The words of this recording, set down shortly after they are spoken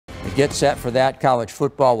Get set for that. College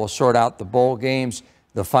football will sort out the bowl games,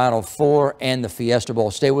 the Final Four, and the Fiesta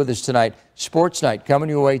Bowl. Stay with us tonight. Sports Night coming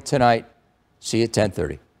your way tonight. See you at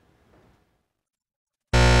 10:30.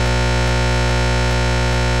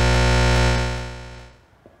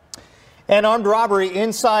 An armed robbery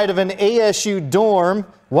inside of an ASU dorm.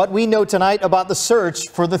 What we know tonight about the search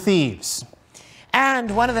for the thieves.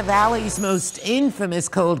 And one of the Valley's most infamous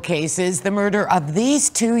cold cases, the murder of these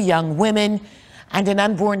two young women and an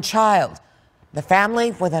unborn child. The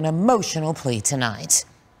family with an emotional plea tonight.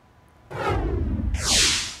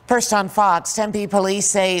 First on Fox, Tempe police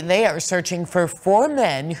say they are searching for 4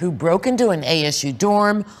 men who broke into an ASU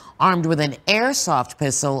dorm armed with an airsoft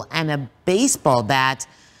pistol and a baseball bat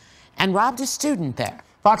and robbed a student there.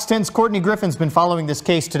 Fox 10's Courtney Griffin's been following this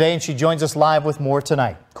case today, and she joins us live with more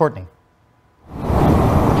tonight. Courtney.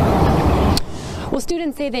 Well,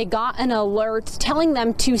 students say they got an alert telling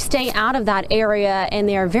them to stay out of that area, and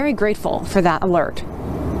they are very grateful for that alert.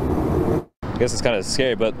 I guess it's kind of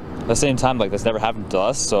scary, but at the same time, like, this never happened to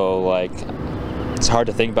us, so like it's hard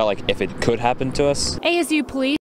to think about like if it could happen to us. ASU police